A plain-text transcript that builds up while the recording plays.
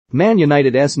Man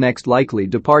United's next likely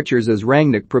departures as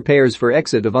Rangnick prepares for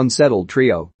exit of unsettled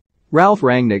trio. Ralph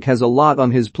Rangnick has a lot on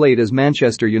his plate as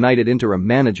Manchester United interim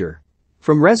manager.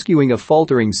 From rescuing a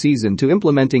faltering season to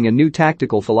implementing a new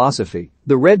tactical philosophy,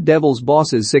 the Red Devils'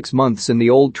 boss's 6 months in the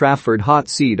Old Trafford hot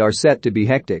seat are set to be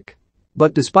hectic.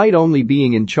 But despite only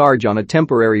being in charge on a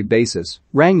temporary basis,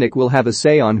 Rangnick will have a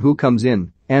say on who comes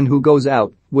in and who goes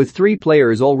out, with 3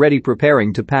 players already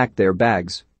preparing to pack their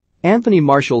bags. Anthony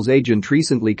Martial's agent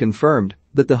recently confirmed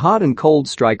that the hot and cold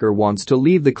striker wants to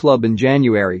leave the club in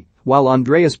January, while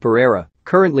Andreas Pereira,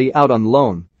 currently out on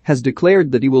loan, has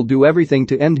declared that he will do everything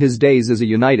to end his days as a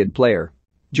United player.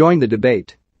 Join the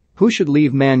debate. Who should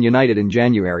leave Man United in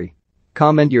January?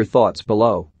 Comment your thoughts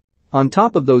below. On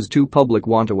top of those 2 public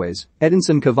wantaways,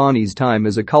 Edinson Cavani's time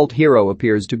as a cult hero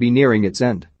appears to be nearing its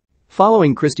end.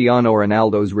 Following Cristiano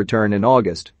Ronaldo's return in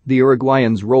August, the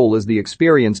Uruguayan's role as the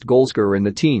experienced goalscorer in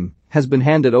the team has been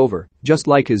handed over, just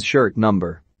like his shirt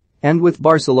number. And with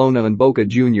Barcelona and Boca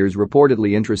Juniors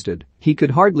reportedly interested, he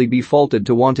could hardly be faulted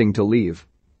to wanting to leave.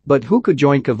 But who could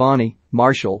join Cavani,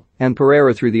 Martial, and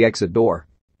Pereira through the exit door?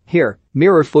 Here,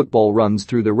 Mirror Football runs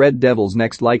through the Red Devils'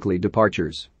 next likely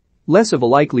departures. Less of a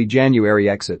likely January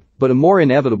exit, but a more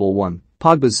inevitable one.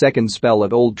 Pogba's second spell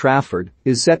at Old Trafford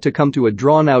is set to come to a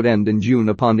drawn-out end in June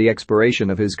upon the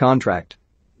expiration of his contract.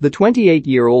 The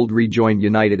 28-year-old rejoined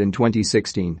United in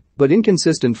 2016, but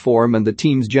inconsistent form and the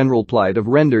team's general plight have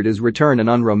rendered his return an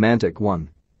unromantic one.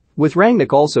 With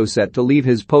Rangnick also set to leave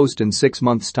his post in 6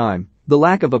 months' time, the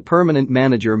lack of a permanent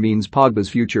manager means Pogba's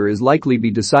future is likely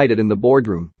be decided in the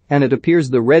boardroom, and it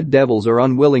appears the Red Devils are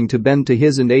unwilling to bend to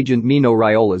his and agent Mino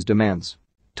Raiola's demands.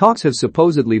 Talks have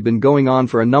supposedly been going on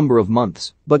for a number of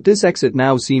months, but this exit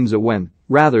now seems a when,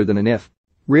 rather than an if.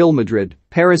 Real Madrid,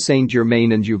 Paris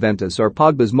Saint-Germain and Juventus are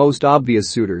Pogba's most obvious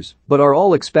suitors, but are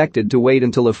all expected to wait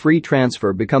until a free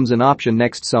transfer becomes an option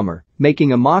next summer,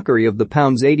 making a mockery of the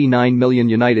 £89 million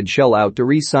United shell out to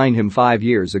re-sign him 5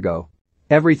 years ago.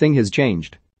 Everything has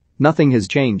changed. Nothing has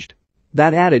changed.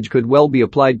 That adage could well be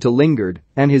applied to Lingard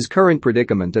and his current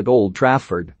predicament at Old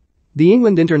Trafford. The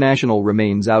England international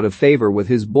remains out of favour with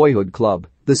his boyhood club,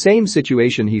 the same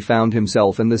situation he found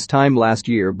himself in this time last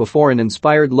year before an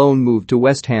inspired loan move to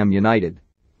West Ham United.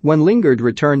 When Lingard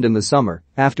returned in the summer,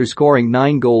 after scoring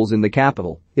 9 goals in the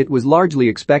capital, it was largely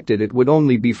expected it would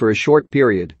only be for a short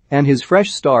period, and his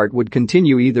fresh start would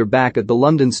continue either back at the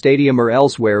London Stadium or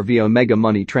elsewhere via a mega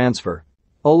money transfer.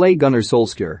 Ole Gunnar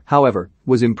Solskjaer, however,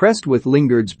 was impressed with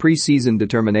Lingard's pre-season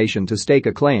determination to stake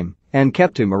a claim and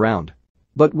kept him around.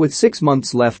 But with 6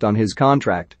 months left on his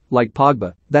contract, like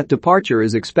Pogba, that departure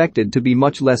is expected to be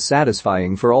much less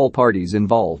satisfying for all parties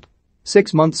involved.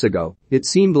 6 months ago, it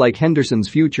seemed like Henderson's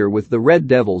future with the Red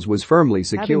Devils was firmly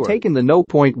secure. Having taken the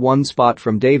 0.1 spot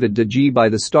from David De Gea by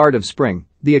the start of spring,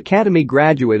 the academy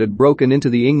graduate had broken into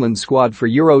the England squad for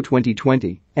Euro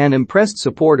 2020 and impressed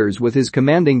supporters with his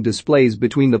commanding displays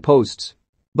between the posts.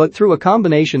 But through a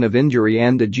combination of injury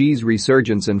and De Gea's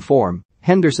resurgence in form,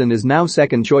 Henderson is now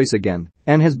second choice again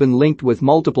and has been linked with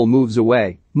multiple moves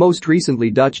away, most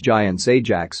recently Dutch giants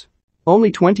Ajax.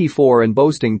 Only 24 and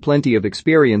boasting plenty of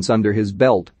experience under his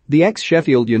belt, the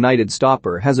ex-Sheffield United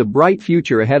stopper has a bright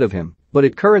future ahead of him, but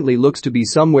it currently looks to be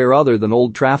somewhere other than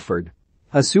Old Trafford.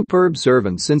 A superb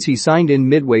servant since he signed in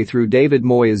midway through David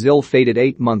Moyes' ill-fated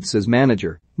 8 months as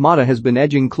manager, Mata has been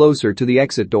edging closer to the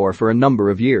exit door for a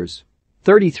number of years.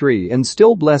 33 and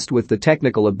still blessed with the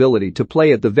technical ability to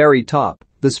play at the very top,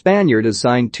 the Spaniard has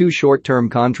signed 2 short-term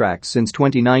contracts since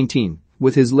 2019,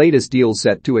 with his latest deal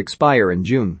set to expire in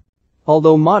June.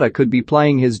 Although Mata could be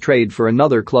plying his trade for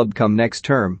another club come next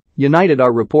term, United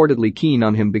are reportedly keen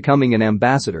on him becoming an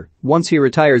ambassador once he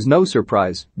retires, no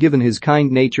surprise, given his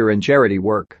kind nature and charity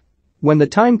work. When the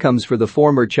time comes for the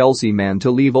former Chelsea man to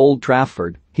leave Old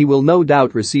Trafford, he will no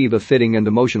doubt receive a fitting and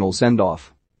emotional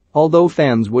send-off. Although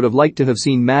fans would have liked to have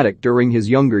seen Matic during his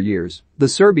younger years, the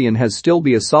Serbian has still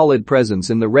been a solid presence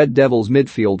in the Red Devils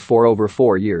midfield for over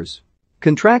 4 years.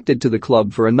 Contracted to the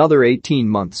club for another 18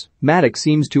 months, Matic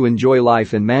seems to enjoy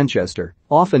life in Manchester,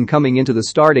 often coming into the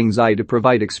starting side to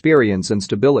provide experience and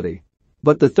stability.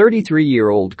 But the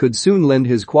 33-year-old could soon lend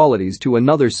his qualities to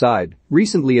another side,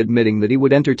 recently admitting that he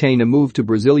would entertain a move to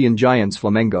Brazilian giants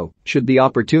Flamengo should the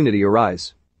opportunity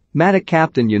arise. Matic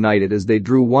captained United as they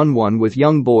drew 1-1 with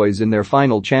Young Boys in their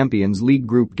final Champions League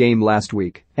group game last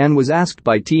week and was asked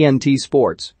by TNT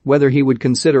Sports whether he would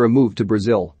consider a move to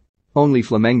Brazil. Only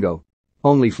Flamengo.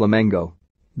 Only Flamengo.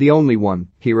 The only one,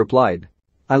 he replied.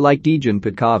 I like Dejan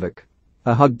Petkovic.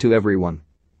 A hug to everyone.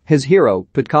 His hero,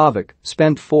 Petkovic,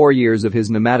 spent 4 years of his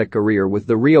nomadic career with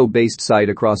the Rio-based side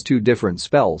across 2 different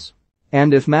spells.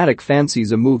 And if Matic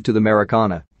fancies a move to the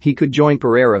Maracana, he could join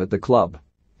Pereira at the club.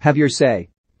 Have your say.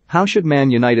 How should Man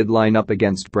United line up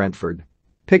against Brentford?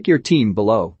 Pick your team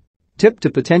below. Tipped to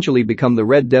potentially become the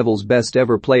Red Devils' best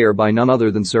ever player by none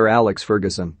other than Sir Alex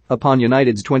Ferguson, upon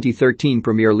United's 2013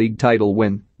 Premier League title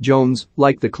win, Jones,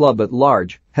 like the club at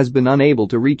large, has been unable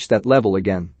to reach that level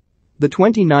again. The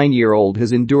 29-year-old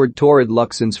has endured torrid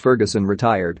luck since Ferguson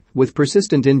retired, with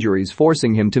persistent injuries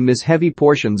forcing him to miss heavy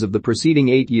portions of the preceding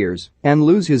 8 years and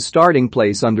lose his starting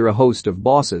place under a host of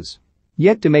bosses.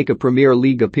 Yet to make a Premier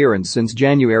League appearance since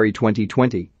January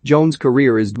 2020, Jones'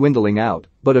 career is dwindling out,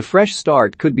 but a fresh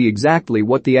start could be exactly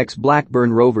what the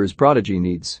ex-Blackburn Rovers prodigy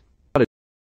needs.